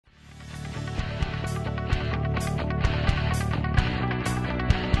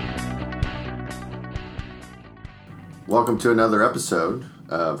Welcome to another episode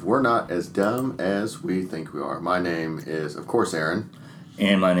of We're Not As Dumb As We Think We Are. My name is, of course, Aaron.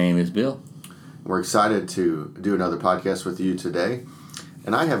 And my name is Bill. We're excited to do another podcast with you today.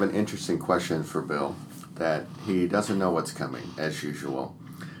 And I have an interesting question for Bill that he doesn't know what's coming, as usual.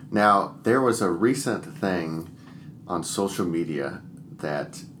 Now, there was a recent thing on social media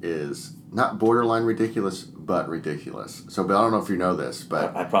that is not borderline ridiculous, but ridiculous. So, Bill, I don't know if you know this,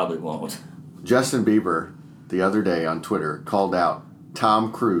 but I probably won't. Justin Bieber, the other day on Twitter, called out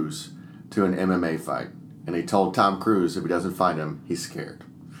Tom Cruise to an MMA fight. And he told Tom Cruise if he doesn't fight him, he's scared.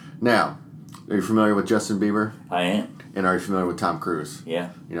 Now, are you familiar with Justin Bieber? I am. And are you familiar with Tom Cruise? Yeah.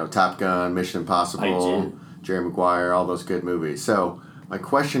 You know, Top Gun, Mission Impossible, I do. Jerry Maguire, all those good movies. So, my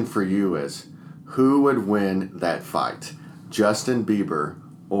question for you is, who would win that fight? Justin Bieber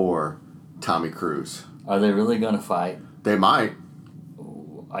or Tommy Cruise? Are they really going to fight? They might.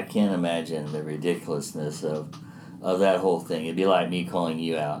 I can't imagine the ridiculousness of that whole thing. It'd be like me calling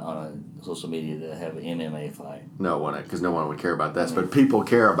you out on social media to have an MMA fight. No one, because no one would care about this. But people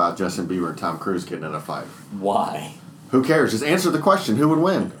care about Justin Bieber and Tom Cruise getting in a fight. Why? Who cares? Just answer the question. Who would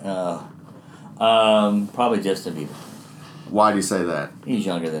win? Probably Justin Bieber. Why do you say that? He's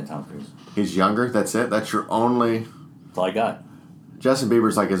younger than Tom Cruise. He's younger? That's it? That's your only... That's all I got. Justin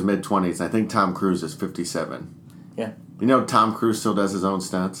Bieber's like his mid-20s. I think Tom Cruise is 57. Yeah. You know Tom Cruise still does his own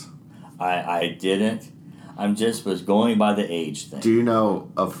stunts? I didn't. I'm just was going by the age thing. Do you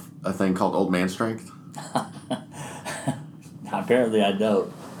know of a thing called old man strength? Apparently I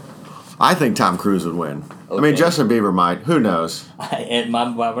don't. I think Tom Cruise would win. Okay. I mean, Justin Bieber might. Who knows? And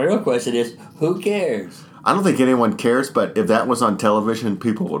my real question is, who cares? I don't think anyone cares, but if that was on television,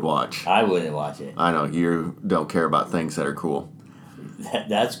 people would watch. I wouldn't watch it. I know, you don't care about things that are cool.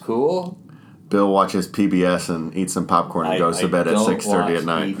 That's cool. Bill watches PBS and eats some popcorn and goes to bed at 6:30 at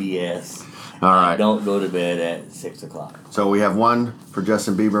night. PBS. All right. I don't go to bed at 6 o'clock. So we have one for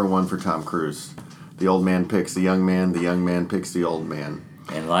Justin Bieber, one for Tom Cruise. The old man picks the young man picks the old man.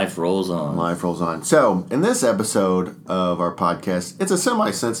 And life rolls on. Life rolls on. So, in this episode of our podcast, it's a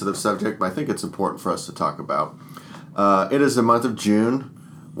semi-sensitive subject, but I think it's important for us to talk about. It is the month of June,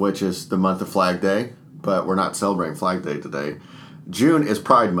 which is the month of Flag Day, but we're not celebrating Flag Day today. June is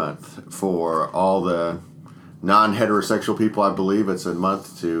Pride Month for all the non-heterosexual people, I believe. It's a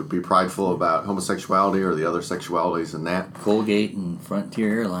month to be prideful about homosexuality or the other sexualities and that. Colgate and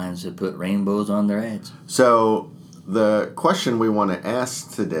Frontier Airlines have put rainbows on their ads. So, the question we want to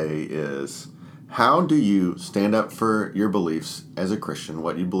ask today is, how do you stand up for your beliefs as a Christian,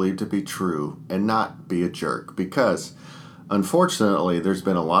 what you believe to be true, and not be a jerk? Because, unfortunately, there's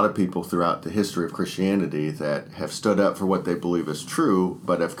been a lot of people throughout the history of Christianity that have stood up for what they believe is true,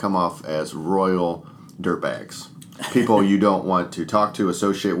 but have come off as royal dirtbags. People you don't want to talk to,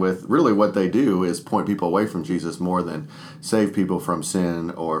 associate with. Really what they do is point people away from Jesus more than save people from sin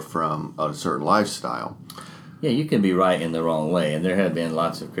or from a certain lifestyle. Yeah, you can be right in the wrong way. And there have been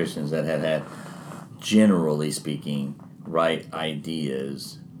lots of Christians that have had, generally speaking, right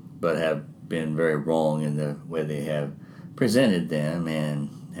ideas, but have been very wrong in the way they have presented them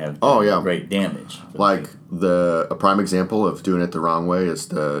and have done great damage. Like a prime example of doing it the wrong way is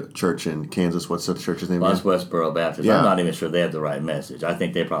the church in Kansas. What's the church's name? That's Westboro Baptist. Yeah. I'm not even sure they have the right message. I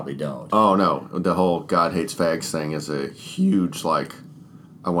think they probably don't. Oh, no. The whole God hates fags thing is a huge,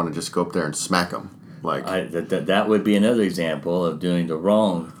 I want to just go up there and smack them. That would be another example of doing the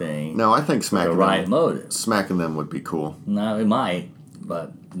wrong thing. No, I think smacking the right motive. Smacking them would be cool. No, it might,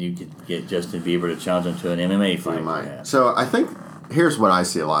 but you could get Justin Bieber to challenge him to an MMA fight. You might. So I think here's what I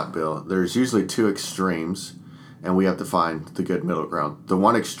see a lot, Bill. There's usually two extremes, and we have to find the good middle ground. The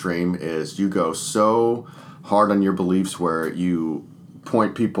one extreme is you go so hard on your beliefs where you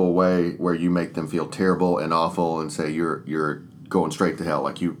point people away, where you make them feel terrible and awful, and say you're going straight to hell.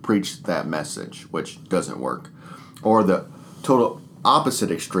 Like you preach that message, which doesn't work. Or the total opposite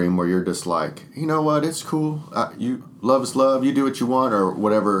extreme where you're just like, you know what, it's cool. You love is love. You do what you want, or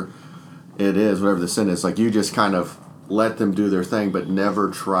whatever it is, whatever the sin is. Like you just kind of let them do their thing, but never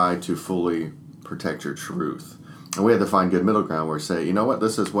try to fully protect your truth. And we have to find good middle ground where we say, you know what,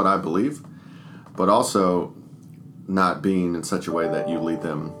 this is what I believe, but also not being in such a way that you lead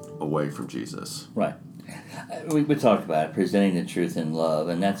them away from Jesus. Right. We talked about it, presenting the truth in love,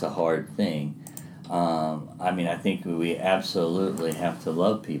 and that's a hard thing. I think we absolutely have to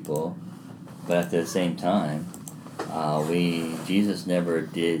love people, but at the same time, Jesus never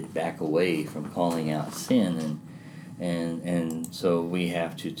did back away from calling out sin, and so we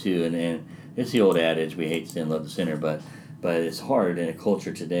have to too. And it's the old adage, we hate sin, love the sinner, but it's hard in a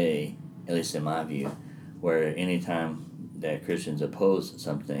culture today, at least in my view, where anytime that Christians oppose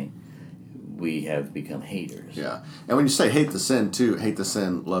something, we have become haters. Yeah. And when you say hate the sin, too, hate the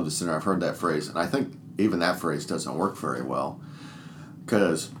sin, love the sinner, I've heard that phrase. And I think even that phrase doesn't work very well.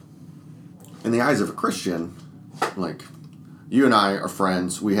 Because in the eyes of a Christian, like, you and I are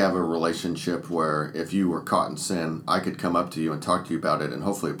friends. We have a relationship where if you were caught in sin, I could come up to you and talk to you about it and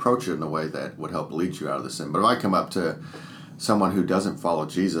hopefully approach it in a way that would help lead you out of the sin. But if I come up to someone who doesn't follow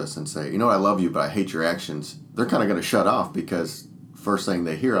Jesus and say, you know, I love you, but I hate your actions, they're kind of going to shut off, because first thing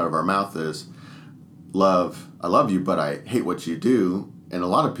they hear out of our mouth is, I love you, but I hate what you do. And a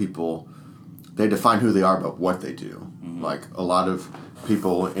lot of people, they define who they are by what they do. Mm-hmm. Like a lot of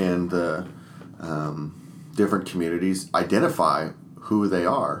people in the different communities identify who they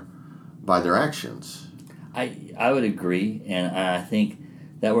are by their actions. I would agree, and I think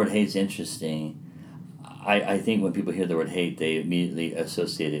that word hate's interesting. I think when people hear the word hate, they immediately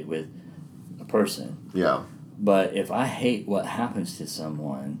associate it with a person. Yeah. But if I hate what happens to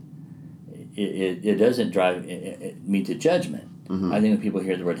someone, it doesn't drive me to judgment. Mm-hmm. I think when people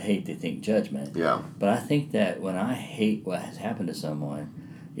hear the word hate, they think judgment. Yeah. But I think that when I hate what has happened to someone,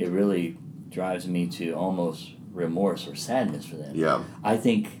 it really drives me to almost remorse or sadness for them. Yeah. I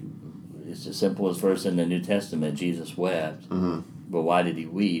think it's as simple as verse in the New Testament, Jesus wept. Mm-hmm. But why did he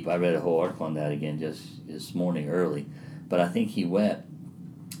weep? I read a whole article on that again just this morning early. But I think he wept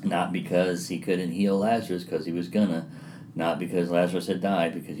not because he couldn't heal Lazarus, because he was gonna, not because Lazarus had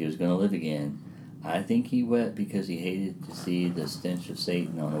died, because he was gonna live again. I think he wept because he hated to see the stench of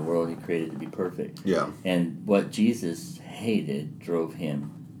Satan on a world he created to be perfect. Yeah. And what Jesus hated drove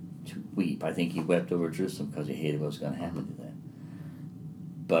him to weep. I think he wept over Jerusalem because he hated what was going to happen to them.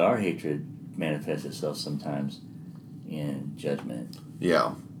 But our hatred manifests itself sometimes in judgment.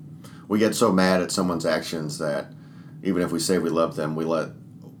 Yeah. We get so mad at someone's actions that even if we say we love them, we let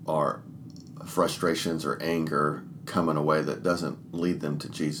our frustrations or anger come in a way that doesn't lead them to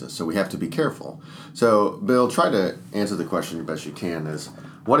Jesus. So we have to be careful. So, Bill, try to answer the question as best you can. Is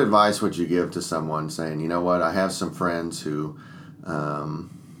what advice would you give to someone saying, you know what, I have some friends who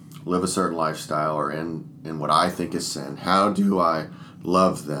live a certain lifestyle or in what I think is sin. How do I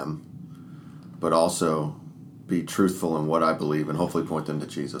love them, but also be truthful in what I believe and hopefully point them to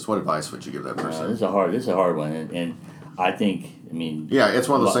Jesus? What advice would you give that person? This is a hard one, and I think, yeah, it's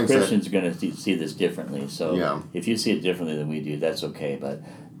one of those things Christians are going to see this differently. So if you see it differently than we do, that's okay. But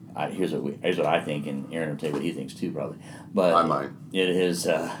here's what I think, and Aaron will tell you what he thinks too, probably. But I might. It is.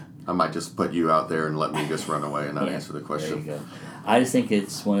 I might just put you out there and let me just run away and not answer the question. There you go. I just think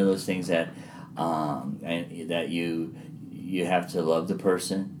it's one of those things that and that you have to love the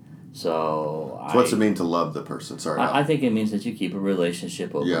person. So what's it mean to love the person? Sorry. I think it means that you keep a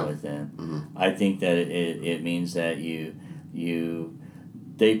relationship open with them. Mm-hmm. I think that it means that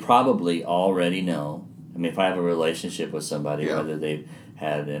they probably already know. I mean, if I have a relationship with somebody, whether they've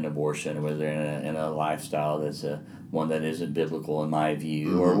had an abortion or whether they're in a lifestyle that's one that isn't biblical in my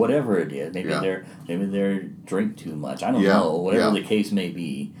view, or whatever it is. Maybe they're drink too much. I don't know. Whatever the case may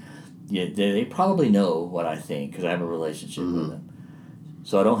be, they probably know what I think because I have a relationship with them.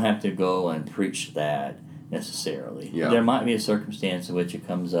 So I don't have to go and preach that necessarily. Yeah. There might be a circumstance in which it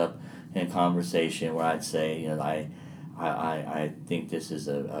comes up in conversation where I'd say, I think this is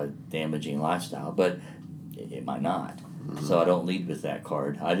a damaging lifestyle, but it might not. Mm-hmm. So I don't lead with that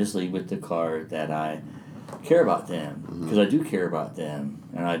card. I just lead with the card that I care about them, because I do care about them,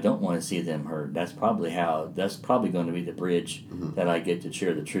 and I don't want to see them hurt. That's probably going to be the bridge that I get to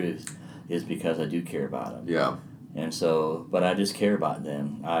share the truth, is because I do care about them. Yeah. And so, but I just care about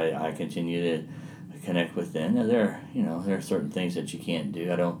them. I continue to connect with them. Now there are certain things that you can't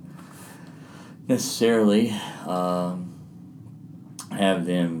do. I don't necessarily have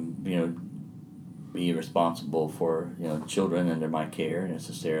them, be responsible for, children under my care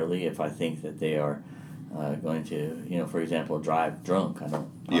necessarily. If I think that they are going to, for example, drive drunk, I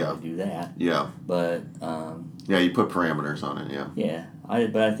don't do that. Yeah. But you put parameters on it. Yeah. Yeah.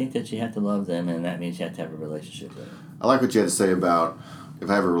 But I think that you have to love them, and that means you have to have a relationship with them. I like what you had to say about if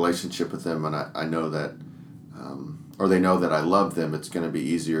I have a relationship with them and I know that, or they know that I love them, it's going to be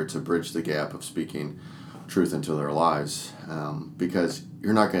easier to bridge the gap of speaking truth into their lives, because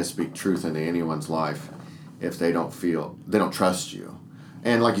you're not going to speak truth into anyone's life if they don't trust you.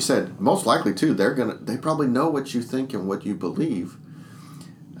 And like you said, most likely too, they probably know what you think and what you believe.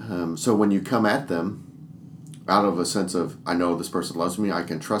 So when you come at them out of a sense of, I know this person loves me, I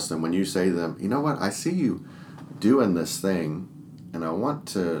can trust them. When you say to them, you know what, I see you doing this thing and I want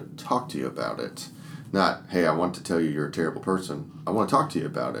to talk to you about it. Not, hey, I want to tell you you're a terrible person. I want to talk to you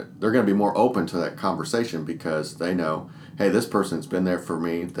about it. They're going to be more open to that conversation because they know, hey, this person's been there for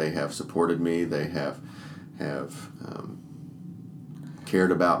me. They have supported me. They have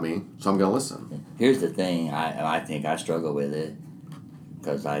cared about me, so I'm going to listen. Here's the thing. I think I struggle with it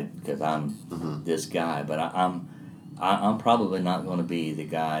because I'm this guy, but I'm probably not going to be the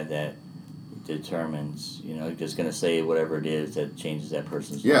guy that determines, just going to say whatever it is that changes that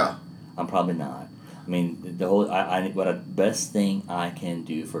person's life. I'm probably not. I mean, the best thing I can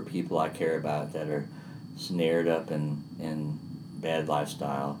do for people I care about that are snared up in bad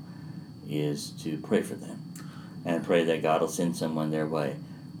lifestyle is to pray for them and pray that God will send someone their way.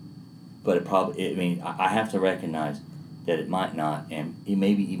 But I have to recognize that it might not, and it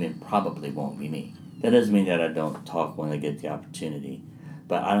maybe even probably won't be me. That doesn't mean that I don't talk when I get the opportunity,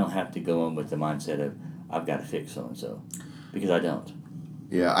 but I don't have to go in with the mindset of I've got to fix so-and-so, because I don't.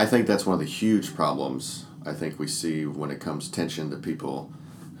 Yeah, I think that's one of the huge problems I think we see when it comes tension to people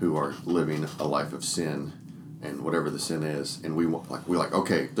who are living a life of sin and whatever the sin is, and we're like,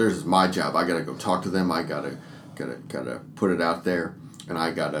 okay, there's my job. I got to go talk to them. I gotta put it out there, and I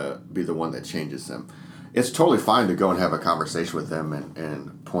gotta be the one that changes them. It's totally fine to go and have a conversation with them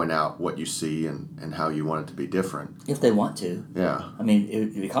and point out what you see and how you want it to be different. If they want to. Yeah. I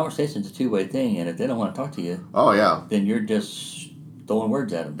mean, the conversation's a two-way thing, and if they don't want to talk to you, oh yeah, then you're just throwing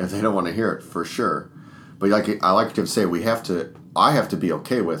words at them. If they don't want to hear it, for sure. But I like to say, I have to be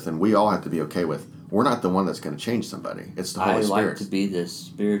okay with, and we all have to be okay with, we're not the one that's going to change somebody. It's the Holy Spirit. I like to be the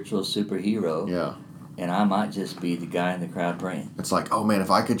spiritual superhero. Yeah. And I might just be the guy in the crowd praying. It's like, oh man, if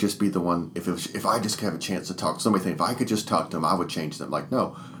I could just be the one, if I just have a chance to talk, somebody think, if I could just talk to them, I would change them. Like,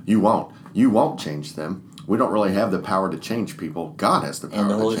 no, you won't. You won't change them. We don't really have the power to change people. God has the power to change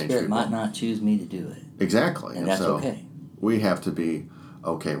people. And the Holy Spirit might not choose me to do it. Exactly. And that's okay. We have to be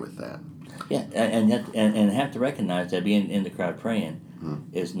okay with that. Yeah, and have to recognize that being in the crowd praying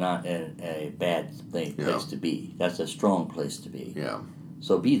is not a bad place to be. That's a strong place to be. Yeah.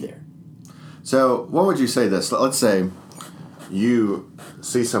 So be there. So what would you say this? Let's say you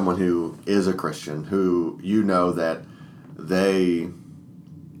see someone who is a Christian, who you know that they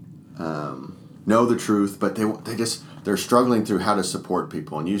know the truth, but they're struggling through how to support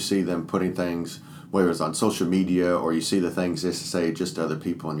people, and you see them putting things, whether it's on social media or you see the things they say just to other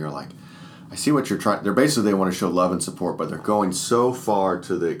people, and you're like, I see what you're trying. They want to show love and support, but they're going so far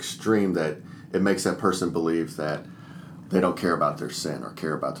to the extreme that it makes that person believe that they don't care about their sin or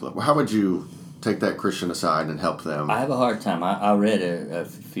care about the love. How would you take that Christian aside and help them? I have a hard time. I read a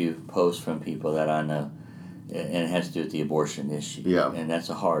few posts from people that I know, and it has to do with the abortion issue. Yeah. And that's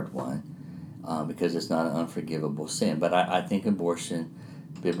a hard one because it's not an unforgivable sin. But I think abortion,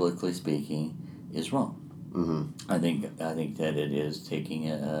 biblically speaking, is wrong. Mm-hmm. I think that it is taking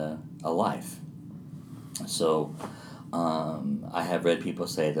a life. So I have read people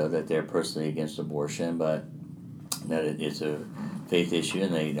say, though, that they're personally against abortion, but that it's a faith issue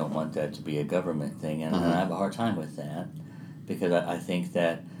and they don't want that to be a government thing. And I have a hard time with that because I think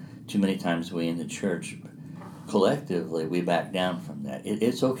that too many times we in the church, collectively, we back down from that.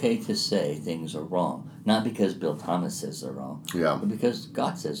 It's okay to say things are wrong, not because Bill Thomas says they're wrong, but because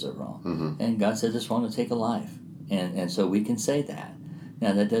God says they're wrong. Mm-hmm. And God says it's wrong to take a life. And so we can say that.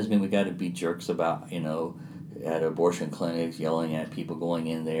 Now, that doesn't mean we got to be jerks about, at abortion clinics, yelling at people going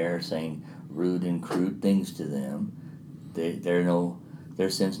in there, saying rude and crude things to them. Their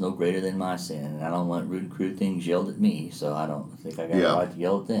sin's no greater than my sin, and I don't want rude and crude things yelled at me, so I don't think I got a right to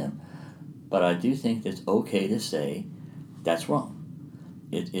yell at them. But I do think it's okay to say that's wrong.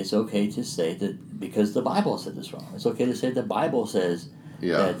 It's okay to say that because the Bible said it's wrong. It's okay to say the Bible says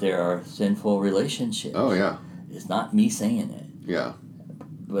that there are sinful relationships. Oh, yeah. It's not me saying it. Yeah.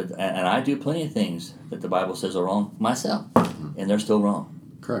 And I do plenty of things that the Bible says are wrong myself, and they're still wrong.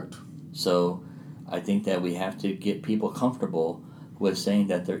 Correct. So I think that we have to get people comfortable with saying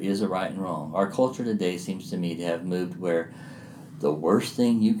that there is a right and wrong. Our culture today seems to me to have moved where the worst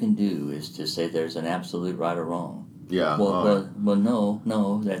thing you can do is to say there's an absolute right or wrong. Yeah. Well,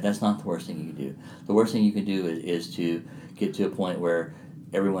 no, that's not the worst thing you can do. The worst thing you can do is to get to a point where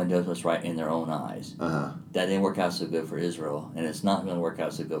everyone does what's right in their own eyes. Uh-huh. That didn't work out so good for Israel, and it's not going to work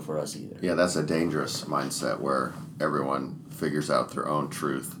out so good for us either. Yeah, that's a dangerous mindset where everyone figures out their own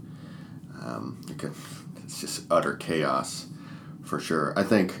truth. It's just utter chaos, for sure. I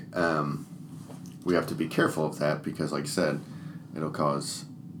think we have to be careful of that because, like I said, it'll cause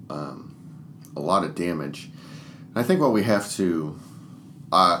a lot of damage. And I think what we have to...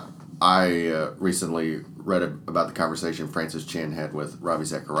 I recently read about the conversation Francis Chan had with Ravi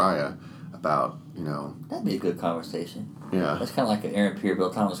Zachariah about, That'd be a good conversation. Yeah. That's kind of like an Aaron Pierre,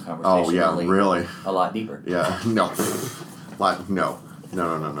 Bill Thomas conversation. Oh, yeah, really? A lot deeper. Yeah, no.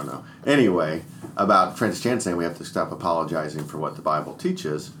 No. Anyway, about Francis Chan saying we have to stop apologizing for what the Bible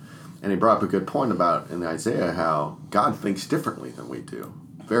teaches. And he brought up a good point about in Isaiah how God thinks differently than we do,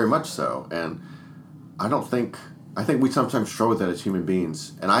 very much so. And I think we sometimes struggle with that as human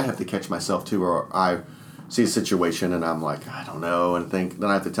beings, and I have to catch myself too, or I see a situation and I'm like, I don't know, and then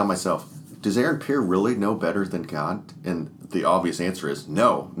I have to tell myself, does Aaron Peer really know better than God? And the obvious answer is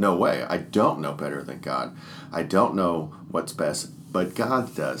no way. I don't know better than God. I don't know what's best, but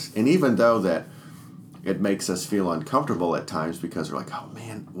God does. And even though that it makes us feel uncomfortable at times because we're like, oh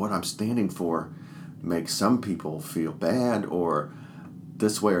man, what I'm standing for makes some people feel bad or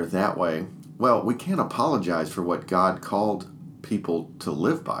this way or that way. Well, we can't apologize for what God called people to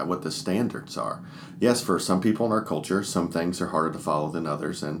live by, what the standards are. Yes, for some people in our culture, some things are harder to follow than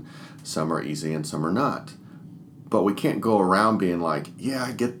others, and some are easy and some are not. But we can't go around being like, yeah,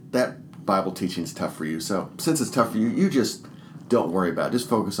 I get that Bible teaching's tough for you, so since it's tough for you, you just don't worry about it. Just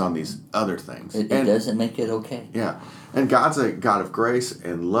focus on these other things. It doesn't make it okay. Yeah. And God's a God of grace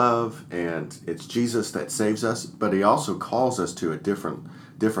and love, and it's Jesus that saves us, but he also calls us to a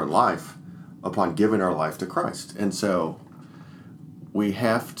different life upon giving our life to Christ. And so we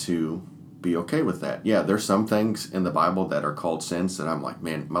have to be okay with that. Yeah, there's some things in the Bible that are called sins that I'm like,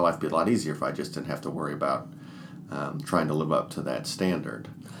 man, my life would be a lot easier if I just didn't have to worry about trying to live up to that standard.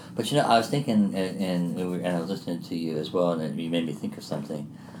 But I was thinking, and I was listening to you as well, and you made me think of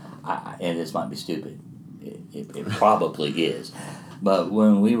something. And this might be stupid. It probably is. But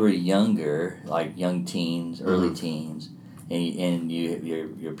when we were younger, like young teens, early teens, and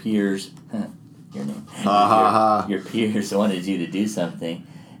your peers, your name, your peers wanted you to do something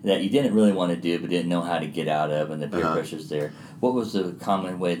that you didn't really want to do but didn't know how to get out of, and the peer pressure's there. What was the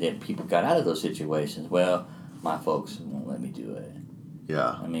common way that people got out of those situations? Well, my folks won't let me do it.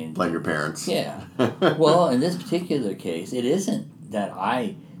 Yeah. I mean, blame your parents. Yeah. Well, in this particular case, it isn't that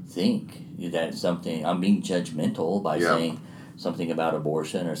I think that something, I'm being judgmental by saying something about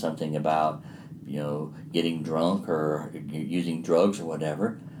abortion or something about, getting drunk or using drugs or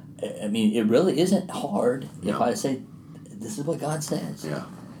whatever. I mean, it really isn't hard if I say, this is what God says. Yeah.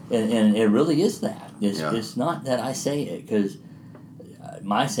 And it really is that. It's not that I say it, because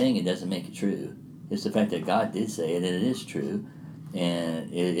my saying it doesn't make it true. It's the fact that God did say it, and it is true,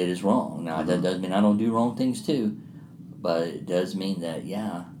 and it is wrong. Now, that doesn't mean I don't do wrong things too, but it does mean that,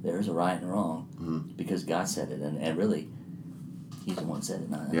 there's a right and wrong, because God said it, and really, he's the one who said it,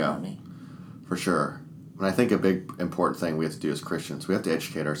 not me. For sure. And I think a big important thing we have to do as Christians, we have to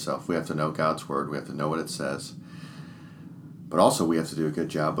educate ourselves. We have to know God's Word. We have to know what it says. But also we have to do a good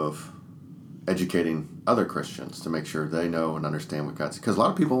job of educating other Christians to make sure they know and understand what God says. Because a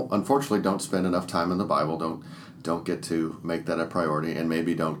lot of people, unfortunately, don't spend enough time in the Bible, don't get to make that a priority, and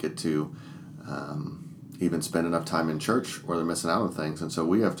maybe don't get to even spend enough time in church, or they're missing out on things. And so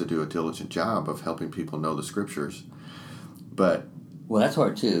we have to do a diligent job of helping people know the Scriptures. But well, that's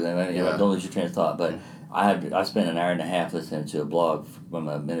hard too. I mean, don't lose your train of thought. But I spent an hour and a half listening to a blog from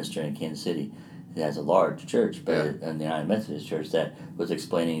a minister in Kansas City. It has a large church, but in the United Methodist Church, that was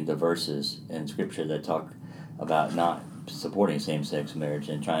explaining the verses in Scripture that talk about not supporting same-sex marriage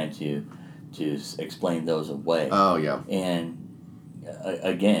and trying to explain those away. Oh, yeah. And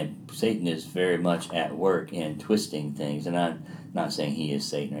again, Satan is very much at work in twisting things, and I'm not saying he is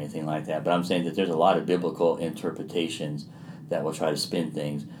Satan or anything like that, but I'm saying that there's a lot of biblical interpretations that will try to spin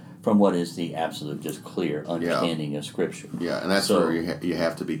things from what is the absolute, just clear understanding of Scripture. Yeah, and that's where you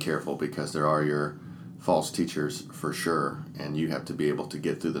have to be careful, because there are your false teachers for sure, and you have to be able to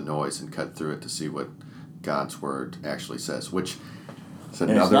get through the noise and cut through it to see what God's Word actually says, which is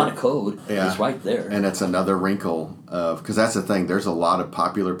another... And it's not a code. Yeah, it's right there. And it's another wrinkle of... Because that's the thing, there's a lot of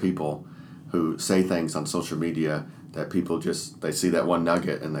popular people who say things on social media that people they see that one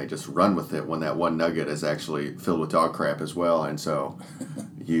nugget and they just run with it, when that one nugget is actually filled with dog crap as well. And so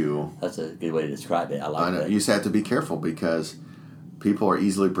that's a good way to describe it. I like that. You just have to be careful, because people are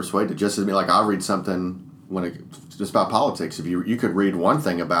easily persuaded. Just as like I'll read something just about politics. If you could read one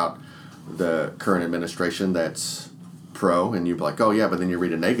thing about the current administration that's pro, and you'd be like, oh yeah, but then you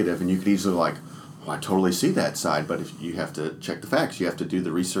read a negative, and you could easily like, well, I totally see that side, but if you have to check the facts, you have to do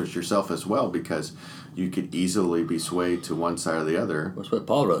the research yourself as well, because you could easily be swayed to one side or the other. That's what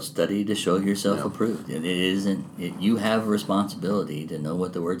Paul wrote, study to show yourself approved. And you have a responsibility to know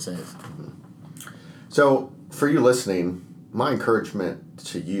what the Word says. So, for you listening, my encouragement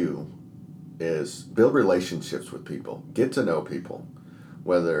to you is build relationships with people. Get to know people.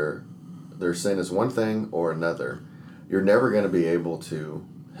 Whether their sin is one thing or another, you're never going to be able to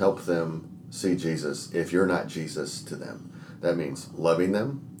help them see Jesus if you're not Jesus to them. That means loving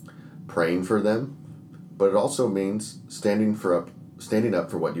them, praying for them, but it also means standing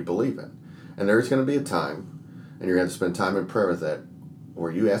up for what you believe in. And there's going to be a time, and you're going to have to spend time in prayer with that,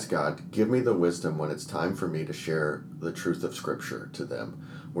 where you ask God, give me the wisdom when it's time for me to share the truth of Scripture to them,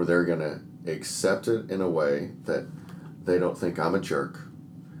 where they're going to accept it in a way that they don't think I'm a jerk,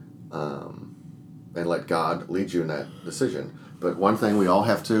 and let God lead you in that decision. But one thing we all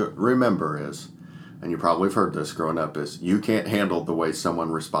have to remember is, and you probably have heard this growing up, is you can't handle the way someone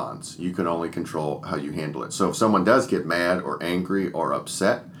responds. You can only control how you handle it. So if someone does get mad or angry or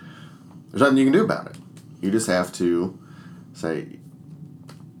upset, there's nothing you can do about it. You just have to say,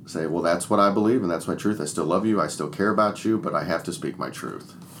 well, that's what I believe and that's my truth. I still love you. I still care about you, but I have to speak my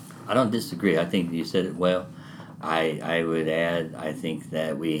truth. I don't disagree. I think you said it well. I would add, I think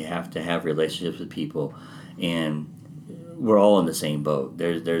that we have to have relationships with people, and we're all in the same boat.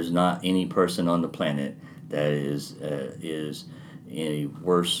 There's not any person on the planet that is a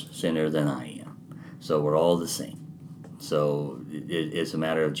worse sinner than I am. So we're all the same. So it's a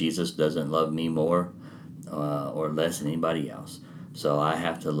matter of Jesus doesn't love me more or less than anybody else. So I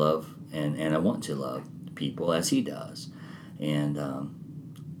have to love and I want to love people as he does. And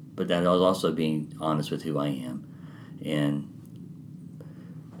but that is also being honest with who I am. And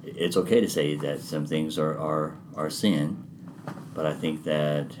it's okay to say that some things are sin, but I think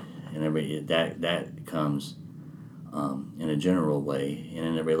that that comes in a general way. And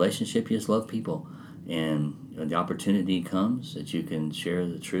in a relationship, you just love people. And when the opportunity comes that you can share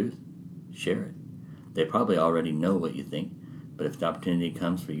the truth, share it. They probably already know what you think, but if the opportunity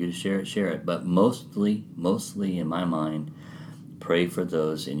comes for you to share it, share it. But mostly in my mind, pray for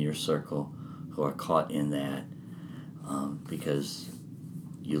those in your circle who are caught in that, because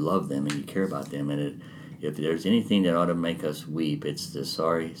you love them and you care about them. And if there's anything that ought to make us weep, it's the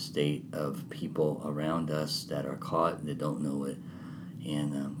sorry state of people around us that are caught and that don't know it.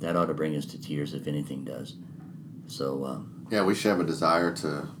 And that ought to bring us to tears if anything does. So yeah, we should have a desire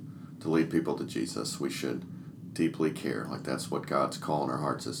to lead people to Jesus. We should deeply care. Like that's what God's call in our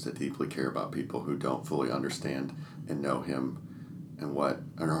hearts is, to deeply care about people who don't fully understand and know Him and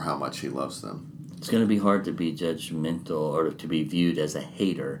or how much He loves them. It's going to be hard to be judgmental or to be viewed as a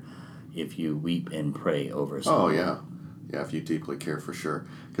hater if you weep and pray over someone. Oh, yeah. Yeah, if you deeply care, for sure.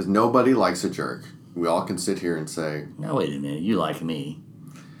 Because nobody likes a jerk. We all can sit here and say, now wait a minute, you like me.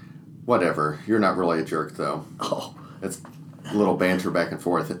 Whatever. You're not really a jerk, though. Oh. It's a little banter back and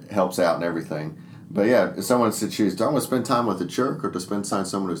forth. It helps out and everything. But yeah, if someone's to choose, do I want to spend time with a jerk or to spend time with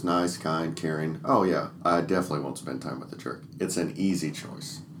someone who's nice, kind, caring? Oh, yeah. I definitely won't spend time with a jerk. It's an easy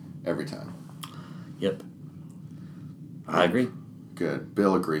choice. Every time. Yep. I agree. Good.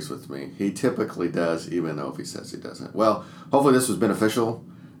 Bill agrees with me. He typically does, even though if he says he doesn't. Well, hopefully this was beneficial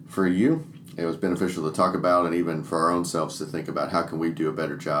for you. It was beneficial to talk about, and even for our own selves to think about how can we do a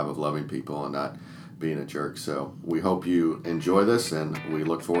better job of loving people and not being a jerk. So we hope you enjoy this, and we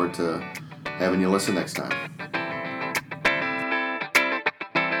look forward to having you listen next time.